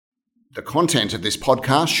The content of this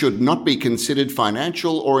podcast should not be considered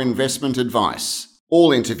financial or investment advice.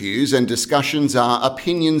 All interviews and discussions are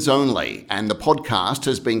opinions only, and the podcast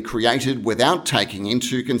has been created without taking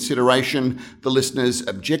into consideration the listener's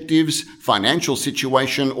objectives, financial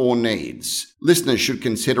situation, or needs. Listeners should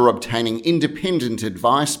consider obtaining independent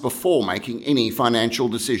advice before making any financial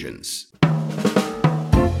decisions.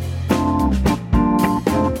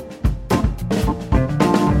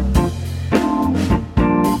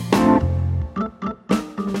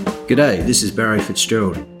 G'day, this is Barry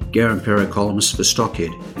Fitzgerald, Garimpeiro columnist for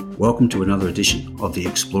Stockhead. Welcome to another edition of the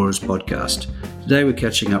Explorers Podcast. Today we're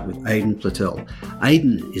catching up with Aidan Platel.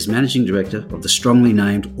 Aidan is Managing Director of the strongly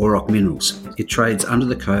named Auroch Minerals. It trades under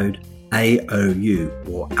the code AOU,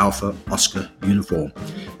 or Alpha Oscar Uniform,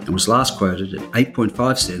 and was last quoted at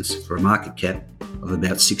 8.5 cents for a market cap of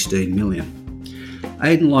about 16 million.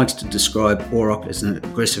 Aidan likes to describe Auroch as an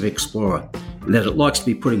aggressive explorer, and that it likes to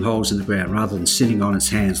be putting holes in the ground rather than sitting on its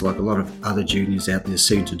hands like a lot of other juniors out there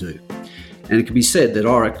seem to do. And it can be said that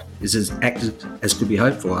Auroch is as active as could be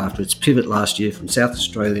hoped for after its pivot last year from South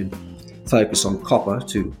Australian focus on copper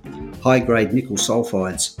to high-grade nickel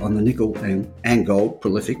sulphides on the nickel and gold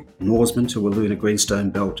prolific Norseman to Wiluna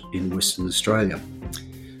Greenstone Belt in Western Australia.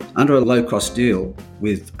 Under a low-cost deal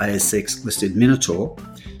with ASX-listed Minotaur,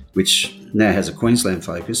 which now has a Queensland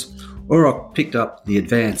focus, Auroch picked up the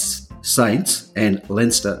advanced Saints and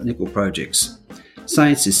Leinster nickel projects.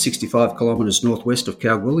 Saints is 65 kilometres northwest of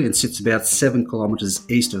Kalgoorlie and sits about 7 kilometres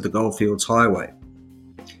east of the Goldfields Highway.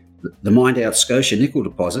 The mined-out Scotia nickel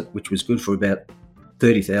deposit, which was good for about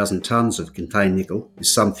 30,000 tonnes of contained nickel,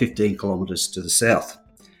 is some 15 kilometres to the south.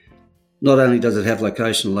 Not only does it have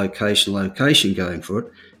location going for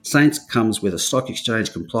it, Saints comes with a stock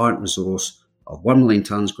exchange compliant resource of 1 million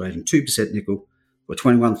tonnes grading 2% nickel for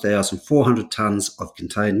 21,400 tonnes of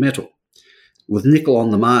contained metal. With nickel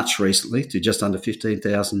on the march recently to just under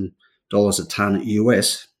 $15,000 a tonne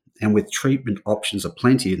US, and with treatment options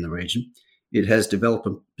aplenty in the region, it has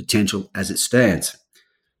development potential as it stands.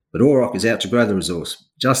 But Auroch is out to grow the resource,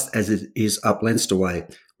 just as it is up Leinster Way,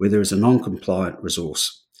 where there is a non-compliant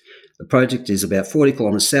resource. The project is about 40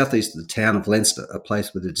 kilometres southeast of the town of Leinster, a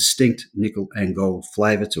place with a distinct nickel and gold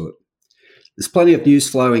flavour to it. There's plenty of news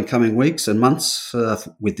flow in coming weeks and months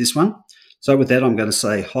with this one. So with that, I'm going to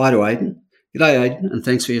say hi to Aidan. G'day, Aidan, and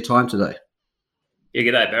thanks for your time today. Yeah,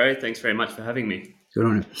 g'day, Barry. Thanks very much for having me. Good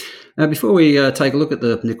on you. Now, before we take a look at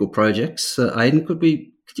the nickel projects, Aidan, could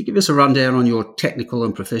you give us a rundown on your technical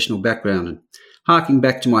and professional background? And harking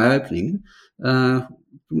back to my opening, could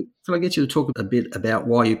I get you to talk a bit about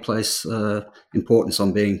why you place importance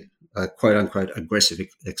on being a quote-unquote aggressive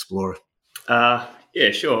explorer?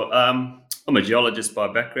 Yeah, sure. I'm a geologist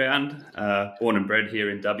by background, born and bred here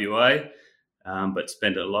in WA, but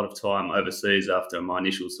spent a lot of time overseas after my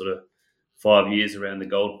initial sort of 5 years around the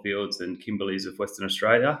goldfields and Kimberleys of Western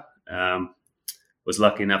Australia. Was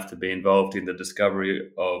lucky enough to be involved in the discovery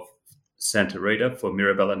of Santa Rita for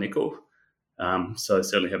Mirabella nickel. So I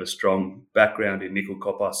certainly have a strong background in nickel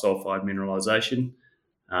copper sulphide mineralisation.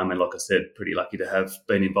 And like I said, pretty lucky to have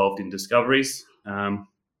been involved in discoveries.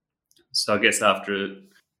 So I guess after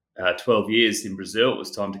 12 years in Brazil, it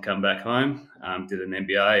was time to come back home, did an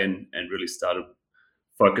MBA and really started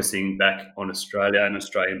focusing back on Australia and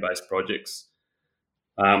Australian-based projects.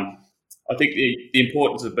 I think the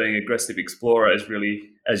importance of being an aggressive explorer is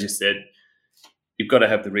really, as you said, you've got to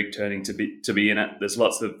have the rig turning to be in it. There's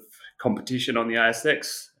lots of competition on the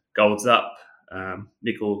ASX. Gold's up.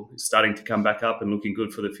 Nickel is starting to come back up and looking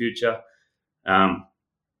good for the future.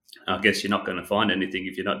 I guess you're not going to find anything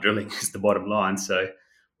if you're not drilling, is the bottom line. So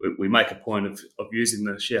we make a point of using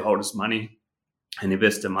the shareholders' money and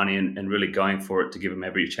investor money and really going for it to give them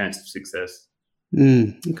every chance of success.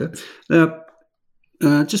 Okay. Now,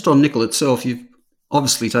 just on nickel itself, you've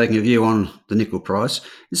obviously taken a view on the nickel price.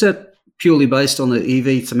 Is that purely based on the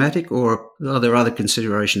EV thematic, or are there other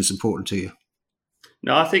considerations important to you?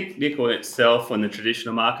 No, I think nickel itself on the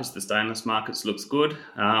traditional markets, the stainless markets, looks good.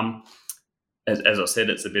 As I said,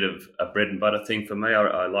 it's a bit of a bread and butter thing for me.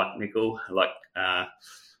 I like nickel. I like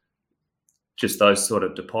just those sort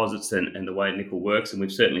of deposits and the way nickel works. And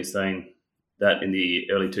we've certainly seen that in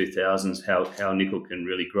the early 2000s, how nickel can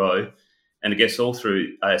really grow. And I guess all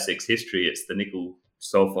through ASX history, it's the nickel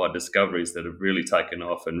sulphide discoveries that have really taken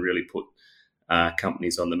off and really put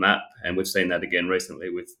companies on the map. And we've seen that again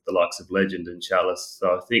recently with the likes of Legend and Chalice.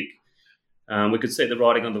 So I think we could see the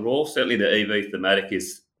writing on the wall. Certainly the EV thematic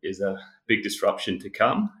is a big disruption to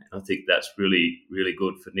come. And I think that's really, really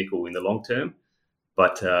good for nickel in the long term.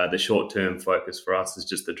 But the short-term focus for us is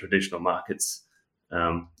just the traditional markets.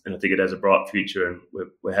 And I think it has a bright future, and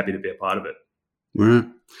we're happy to be a part of it. Right.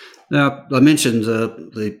 Now, I mentioned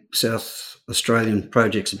the South Australian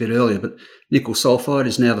projects a bit earlier, but nickel sulphide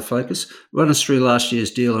is now the focus. Run us through last year's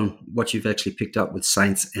deal and what you've actually picked up with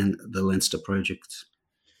Saints and the Leinster projects.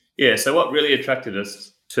 Yeah, so what really attracted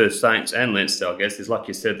us to Saints and Leinster, I guess, is, like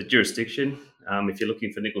you said, the jurisdiction. If you're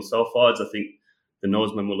looking for nickel sulphides, I think the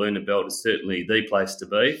Norseman Wiluna Belt is certainly the place to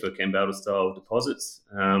be for Kambalda-style deposits.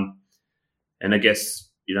 And I guess,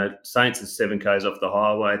 Saints is 7 k's off the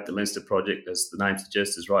highway. The Leinster project, as the name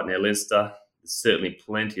suggests, is right near Leinster. There's certainly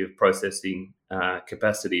plenty of processing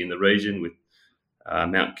capacity in the region with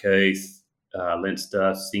Mount Keith,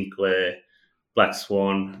 Leinster, Sinclair, Black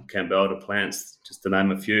Swan, Kambalda plants, just to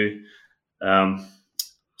name a few.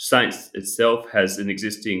 Saints itself has an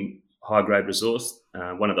existing high-grade resource,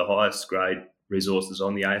 one of the highest grade resources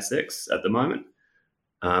on the ASX at the moment.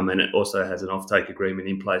 And it also has an offtake agreement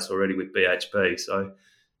in place already with BHP. So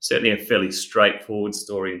certainly a fairly straightforward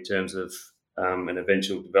story in terms of an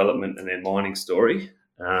eventual development and then mining story.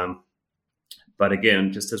 But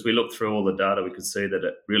again, just as we looked through all the data, we could see that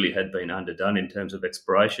it really had been underdone in terms of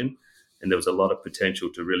exploration, and there was a lot of potential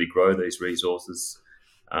to really grow these resources.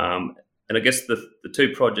 And I guess the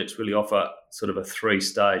two projects really offer sort of a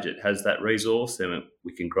 3-stage. It has that resource, and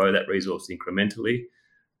we can grow that resource incrementally.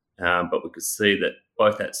 But we could see that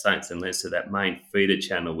both at Saints and Leinster, that main feeder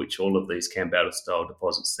channel, which all of these Kambalda-style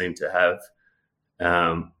deposits seem to have,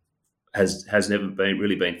 has never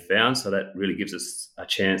really been found. So that really gives us a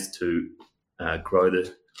chance to grow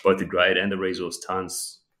both the grade and the resource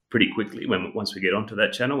tonnes pretty quickly once we get onto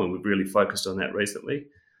that channel, and we've really focused on that recently.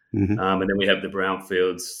 Mm-hmm. And then we have the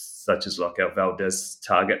brownfields, such as like our Valdez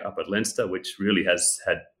target up at Leinster, which really has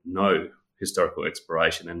had no historical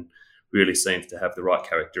exploration and really seems to have the right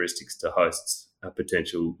characteristics to host a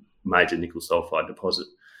potential major nickel sulphide deposit.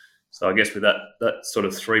 So I guess with that sort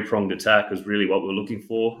of 3-pronged attack was really what we were looking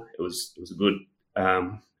for. It was a good,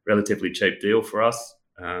 relatively cheap deal for us.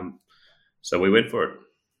 So we went for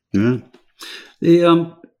it.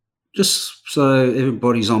 Yeah. Just so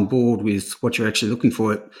everybody's on board with what you're actually looking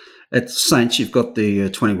for, at Saints you've got the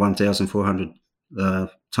 21,400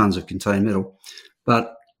 tonnes of contained metal,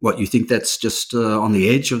 but what, you think that's just on the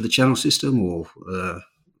edge of the channel system, or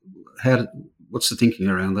what's the thinking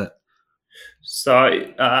around that?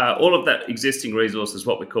 So all of that existing resource is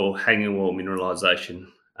what we call hanging wall mineralisation.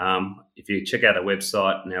 If you check out our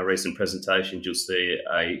website and our recent presentations, you'll see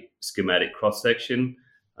a schematic cross-section.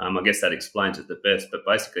 I guess that explains it the best, but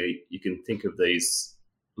basically you can think of these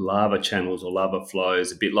lava channels or lava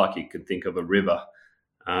flows a bit like you can think of a river.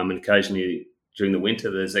 And occasionally during the winter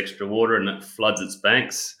there's extra water and it floods its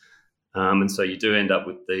banks. And so you do end up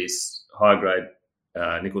with these high-grade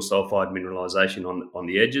nickel sulphide mineralisation on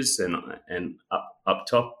the edges and up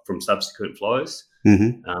top from subsequent flows.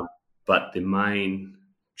 Mm-hmm. But the main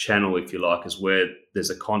channel, if you like, is where there's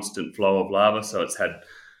a constant flow of lava. So it's had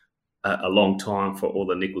a long time for all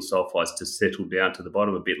the nickel sulphides to settle down to the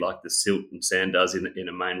bottom, a bit like the silt and sand does in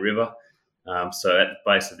a main river. So at the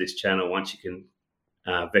base of this channel, once you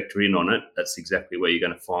can vector in on it, that's exactly where you're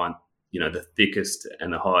going to find, the thickest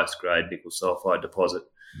and the highest grade nickel sulphide deposit.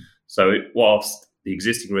 So whilst the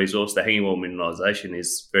existing resource, the hanging wall mineralisation,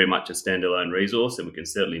 is very much a standalone resource, and we can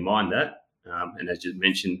certainly mine that. And as you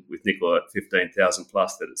mentioned, with nickel at 15,000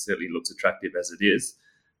 plus, that it certainly looks attractive as it is.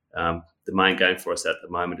 The main game for us at the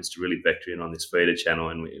moment is to really vector in on this feeder channel,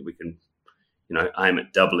 and we can, aim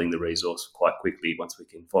at doubling the resource quite quickly once we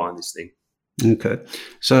can find this thing. Okay.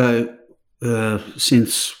 So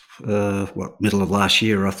since middle of last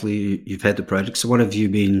year, roughly, you've had the project. So how have you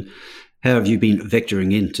been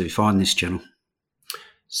vectoring in to find this channel?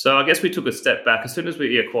 So I guess we took a step back. As soon as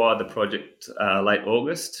we acquired the project late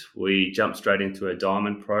August, we jumped straight into a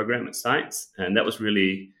diamond program at Saints, and that was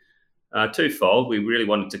really twofold. We really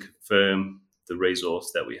wanted to confirm the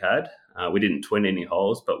resource that we had. We didn't twin any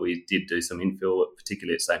holes, but we did do some infill,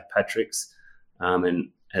 particularly at St. Patrick's. And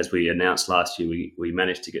as we announced last year, we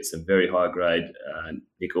managed to get some very high-grade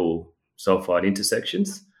nickel sulphide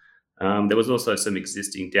intersections. There was also some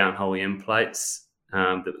existing downhole EM plates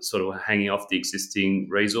that were sort of hanging off the existing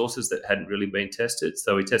resources that hadn't really been tested.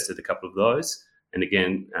 So we tested a couple of those, and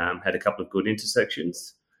again, had a couple of good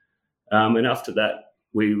intersections. And after that,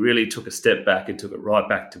 we really took a step back and took it right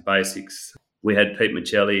back to basics. We had Pete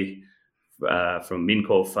Michelli from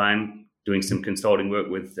Mincor fame doing some consulting work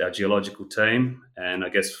with our geological team. And I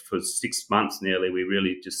guess for 6 months nearly, we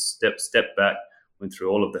really just stepped back, went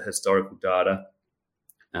through all of the historical data,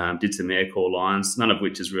 did some air core lines, none of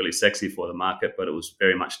which is really sexy for the market, but it was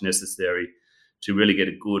very much necessary to really get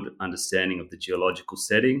a good understanding of the geological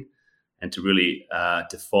setting and to really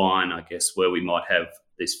define, I guess, where we might have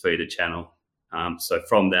this feeder channel. So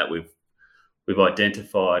from that, we've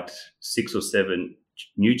identified 6 or 7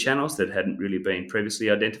 new channels that hadn't really been previously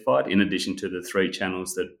identified, in addition to the 3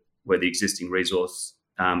 channels where the existing resource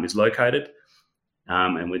is located.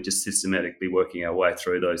 And we're just systematically working our way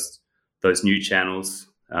through those new channels,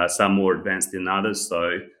 some more advanced than others.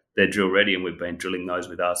 So they're drill ready, and we've been drilling those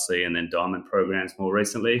with RC and then diamond programs more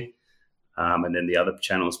recently. And then the other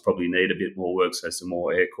channels probably need a bit more work, so some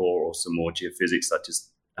more air core or some more geophysics such as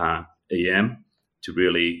EM to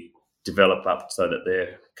really develop up so that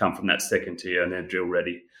they come from that second tier and they're drill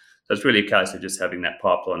ready. So it's really a case of just having that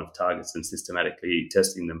pipeline of targets and systematically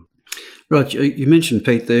testing them. Right, you mentioned,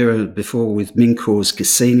 Pete, there before with Mincor's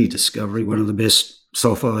Cassini discovery, one of the best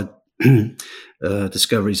sulphide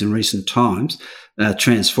discoveries in recent times,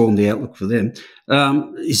 transformed the outlook for them.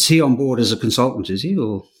 Is he on board as a consultant, is he?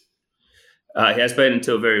 Or he has been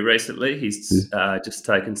until very recently. He's just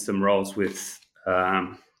taken some roles with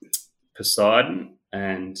Poseidon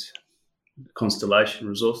and Constellation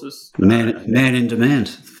Resources. Man in demand,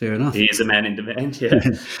 fair enough. He is a man in demand, yeah.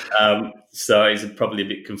 So he's probably a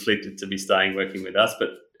bit conflicted to be staying working with us.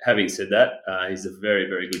 But having said that, he's a very,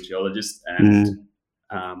 very good geologist, and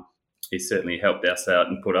he certainly helped us out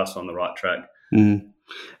and put us on the right track. And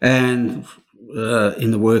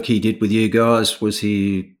in the work he did with you guys, was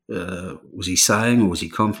he saying, or was he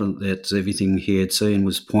confident that everything he had seen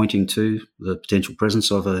was pointing to the potential presence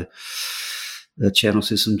of a channel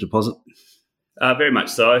system deposit? Very much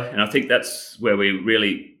so, and I think that's where we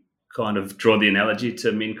really kind of draw the analogy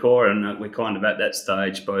to Mincor, and we're kind of at that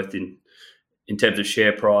stage both in terms of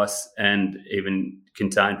share price and even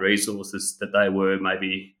contained resources that they were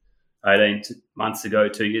maybe 18 months ago,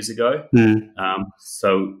 2 years ago.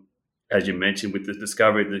 So as you mentioned, with the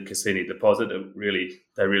discovery of the Cassini deposit,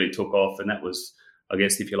 they really took off, and that was, I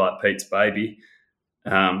guess, if you like, Pete's baby.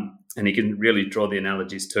 And you can really draw the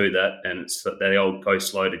analogies to that, and it's the old go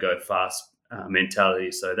slow to go fast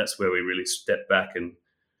mentality. So that's where we really stepped back and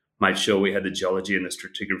made sure we had the geology and the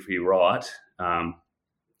stratigraphy right.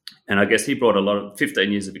 And I guess he brought a lot of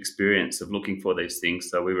 15 years of experience of looking for these things.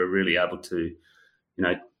 So we were really able to,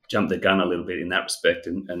 jump the gun a little bit in that respect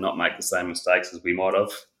and not make the same mistakes as we might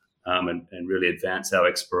have, and really advance our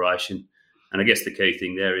exploration. And I guess the key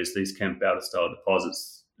thing there is these Camp Bowder style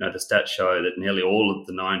deposits. The stats show that nearly all of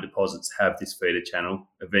the 9 deposits have this feeder channel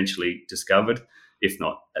eventually discovered, if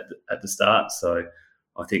not at the start. So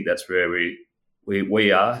I think that's where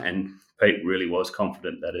we are, and Pete really was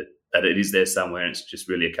confident that it is there somewhere, and it's just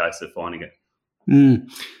really a case of finding it.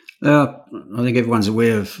 I think everyone's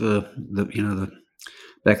aware of the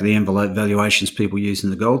back of the envelope valuations people use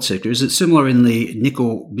in the gold sector. Is it similar in the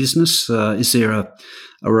nickel business? Is there a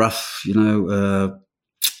rough,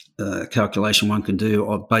 calculation one can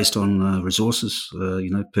do based on resources,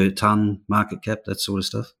 per tonne, market cap, that sort of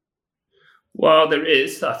stuff? Well, there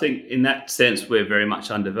is. I think in that sense, we're very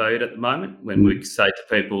much undervalued at the moment. When we say to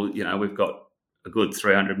people, we've got a good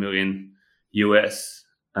 300 million US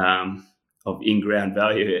of in-ground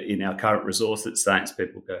value in our current resource at Saints,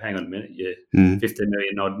 people go, hang on a minute, you're 50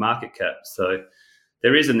 million odd market cap. So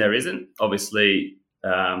there is and there isn't. Obviously,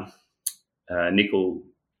 nickel,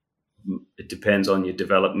 it depends on your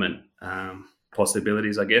development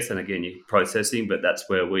possibilities, I guess, and again, your processing, but that's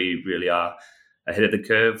where we really are ahead of the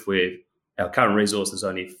curve. Our current resource is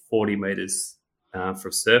only 40 metres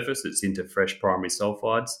from surface. It's into fresh primary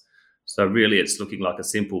sulphides. So really it's looking like a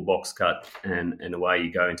simple box cut and away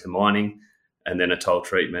you go into mining, and then a toll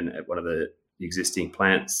treatment at one of the existing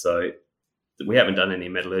plants. So we haven't done any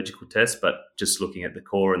metallurgical tests, but just looking at the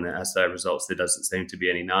core and the assay results, there doesn't seem to be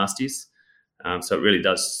any nasties. So it really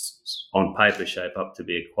does, on paper, shape up to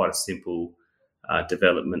be quite a simple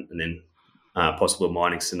development and then possible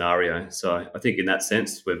mining scenario. So I think in that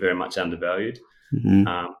sense, we're very much undervalued. And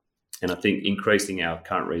I think increasing our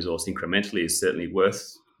current resource incrementally is certainly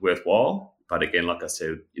worthwhile. But again, like I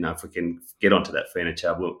said, if we can get onto that Fena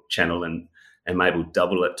channel and maybe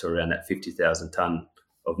double it to around that 50,000 tonne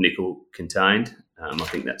of nickel contained, I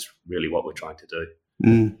think that's really what we're trying to do.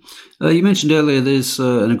 You mentioned earlier there's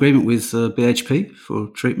an agreement with BHP for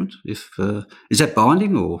treatment. Is that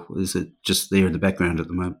binding, or is it just there in the background at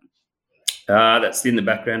the moment? That's in the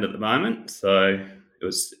background at the moment. So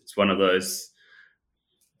it's one of those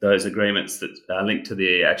agreements that are linked to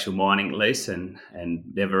the actual mining lease and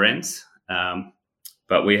never ends.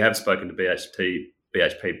 But we have spoken to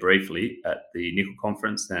BHP briefly at the nickel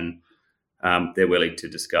conference, and they're willing to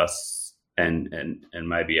discuss and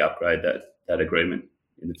maybe upgrade that agreement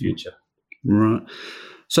in the future. Right.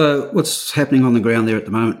 So what's happening on the ground there at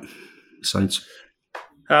the moment, Saints?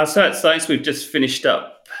 So at Saints, we've just finished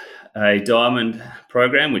up a diamond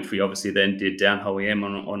program, which we obviously then did downhole EM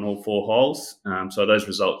on all 4 holes. So those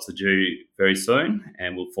results are due very soon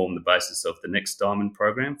and will form the basis of the next diamond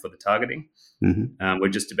program for the targeting. Mm-hmm. We're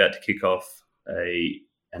just about to kick off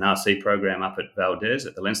an RC program up at Valdez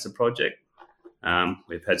at the Leinster project.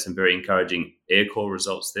 We've had some very encouraging air core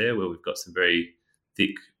results there, where we've got some very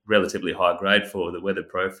thick, relatively high grade for the weather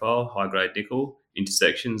profile, high grade nickel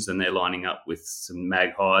intersections, and they're lining up with some mag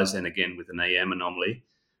highs and again with an EM anomaly.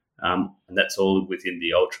 And that's all within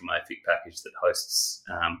the ultramafic package that hosts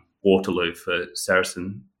Waterloo for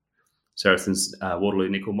Saracen's Waterloo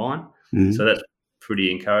nickel mine. Mm-hmm. So that's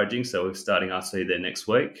pretty encouraging. So we're starting RC there next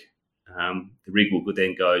week. The rig will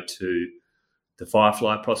then go to the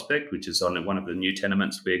Firefly prospect, which is on one of the new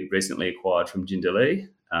tenements we recently acquired from Jindalee.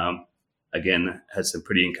 Again, has some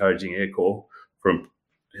pretty encouraging air core from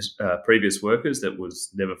previous workers that was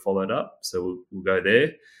never followed up. So we'll go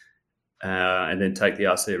there and then take the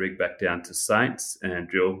RC rig back down to Saints and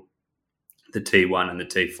drill the T1 and the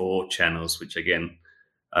T4 channels, which again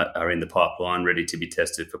are in the pipeline, ready to be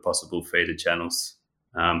tested for possible feeder channels.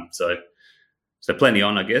 So plenty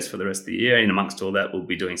on, I guess, for the rest of the year. And amongst all that, we'll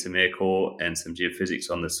be doing some air core and some geophysics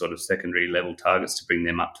on the sort of secondary level targets to bring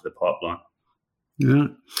them up to the pipeline. Yeah.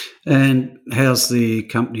 And how's the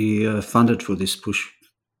company funded for this push?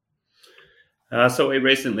 So we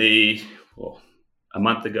recently, a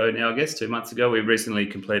month ago now, I guess, 2 months ago, we recently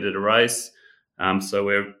completed a raise. So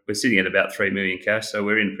we're sitting at about 3 million cash. So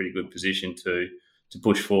we're in a pretty good position to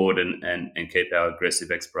push forward and keep our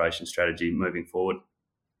aggressive exploration strategy moving forward.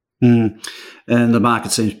 Mm. And the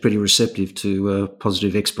market seems pretty receptive to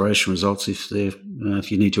positive exploration results if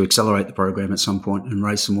you need to accelerate the program at some point and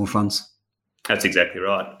raise some more funds. That's exactly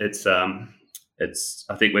right. It's I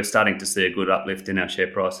think we're starting to see a good uplift in our share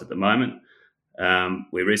price at the moment.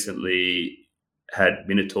 We recently had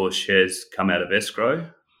Minotaur shares come out of escrow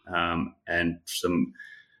and some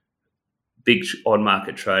big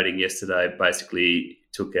on-market trading yesterday basically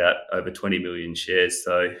took out over 20 million shares.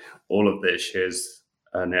 So all of their shares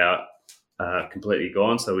are now completely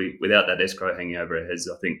gone. So without that escrow hanging over our heads,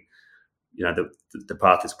 I think the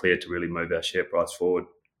path is clear to really move our share price forward.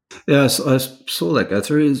 Yeah, I saw that go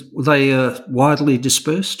through. Were they widely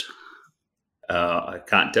dispersed? I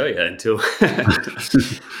can't tell you until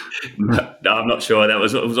no, I'm not sure. It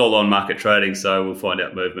was all on market trading, so we'll find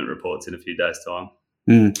out movement reports in a few days' time.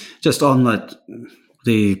 Just on that,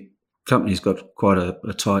 the company's got quite a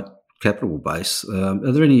tight capital base.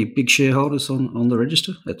 Are there any big shareholders on the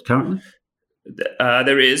register currently?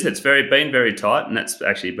 There is. It's been very tight, and that's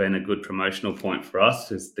actually been a good promotional point for us.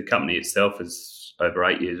 Because the company itself is over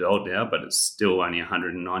 8 years old now, but it's still only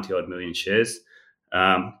 190 odd million shares.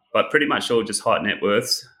 But pretty much all just high net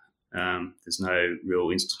worths. There's no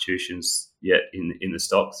real institutions yet in the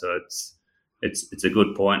stock, so it's a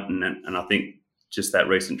good point. And I think just that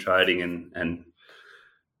recent trading and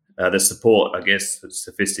the support, I guess, that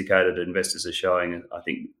sophisticated investors are showing, I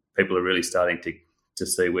think people are really starting to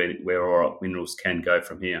see where Auroch Minerals can go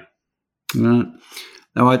from here. Right.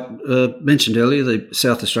 Now, I mentioned earlier the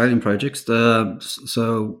South Australian projects.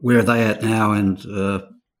 So where are they at now, and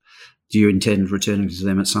do you intend returning to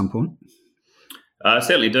them at some point? I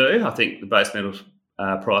certainly do. I think the base metals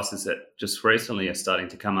prices that just recently are starting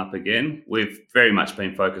to come up again. We've very much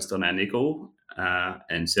been focused on our nickel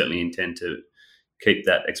and certainly intend to keep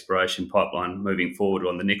that exploration pipeline moving forward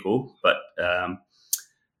on the nickel. But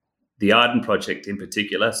the Aidan project in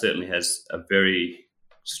particular certainly has a very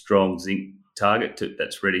strong zinc target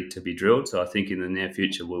that's ready to be drilled. So I think in the near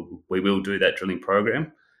future we will do that drilling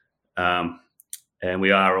program. And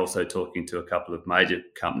we are also talking to a couple of major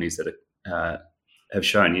companies that have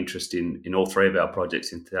shown interest in all 3 of our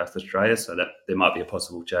projects in South Australia, so that there might be a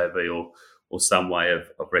possible JV or some way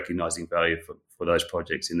of recognising value for those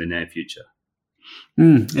projects in the near future.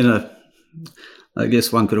 I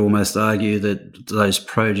guess one could almost argue that those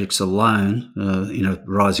projects alone, in a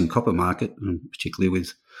rising copper market, and particularly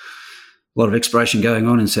with a lot of exploration going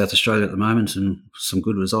on in South Australia at the moment and some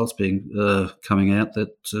good results being coming out, that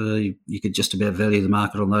you could just about value the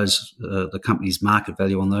market on those, the company's market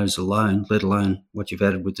value on those alone, let alone what you've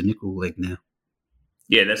added with the nickel leg now.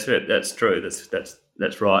 Yeah, that's true.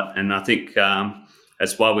 That's right. And I think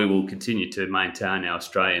that's why we will continue to maintain our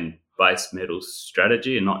Australian base metals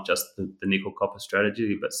strategy, and not just the nickel copper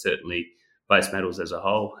strategy, but certainly base metals as a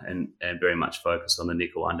whole, and very much focus on the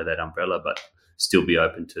nickel under that umbrella, but still be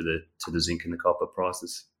open to the zinc and the copper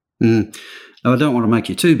prices. Now, I don't want to make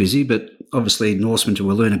you too busy, but obviously Norseman to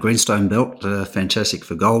Wiluna Greenstone Belt, fantastic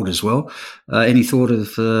for gold as well. Any thought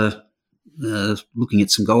of looking at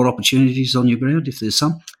some gold opportunities on your ground, if there's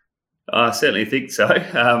some? I certainly think so.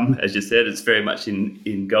 As you said, it's very much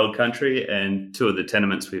in gold country, and two of the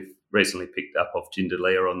tenements we've recently picked up off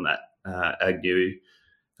Jindalee are on that Agnew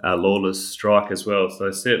Lawless strike as well.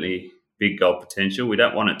 So certainly big gold potential. We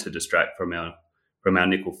don't want it to distract from our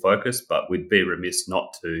nickel focus, but we'd be remiss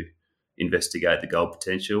not to investigate the gold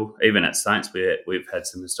potential. Even at Saints, we've had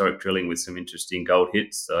some historic drilling with some interesting gold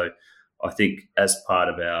hits. So I think as part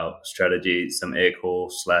of our strategy, some air core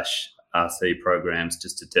 / RC programs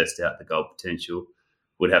just to test out the gold potential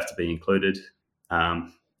would have to be included.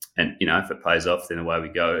 And, if it pays off, then away we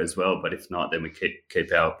go as well. But if not, then we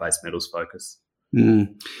keep our base metals focus.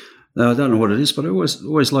 No, I don't know what it is, but I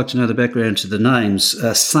always like to know the background to the names.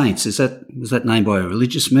 Saints, was that named by a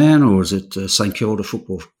religious man, or is it St Kilda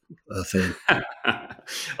football fan?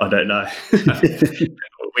 I don't know.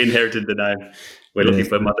 We inherited the name. We're looking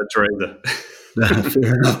for Mother Teresa.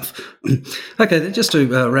 Fair enough. Okay, then just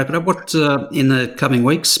to wrap it up, what in the coming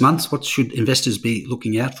weeks, months, what should investors be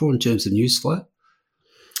looking out for in terms of news flow?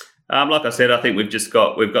 Like I said, I think we've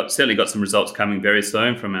certainly got some results coming very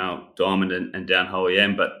soon from our diamond and downhole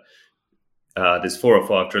EM, but there's 4 or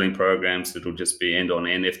 5 drilling programs that will just be end on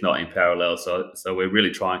end, if not in parallel. So we're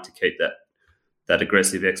really trying to keep that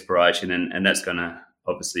aggressive exploration, and that's going to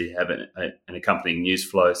obviously have an accompanying news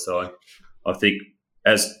flow. So I think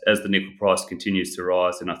as the nickel price continues to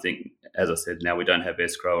rise, and I think, as I said, now we don't have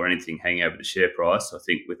escrow or anything hanging over the share price. I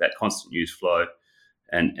think with that constant news flow,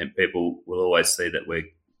 and people will always see that we're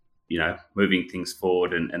moving things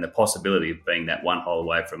forward, and the possibility of being that one hole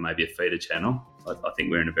away from maybe a feeder channel, I think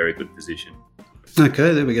we're in a very good position.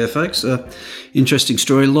 Okay, there we go, folks. Interesting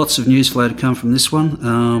story. Lots of news flow to come from this one.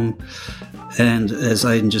 And as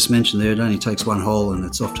Aidan just mentioned there, it only takes one hole and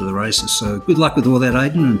it's off to the races. So good luck with all that,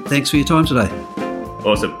 Aidan, and thanks for your time today.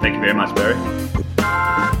 Awesome. Thank you very much, Barry.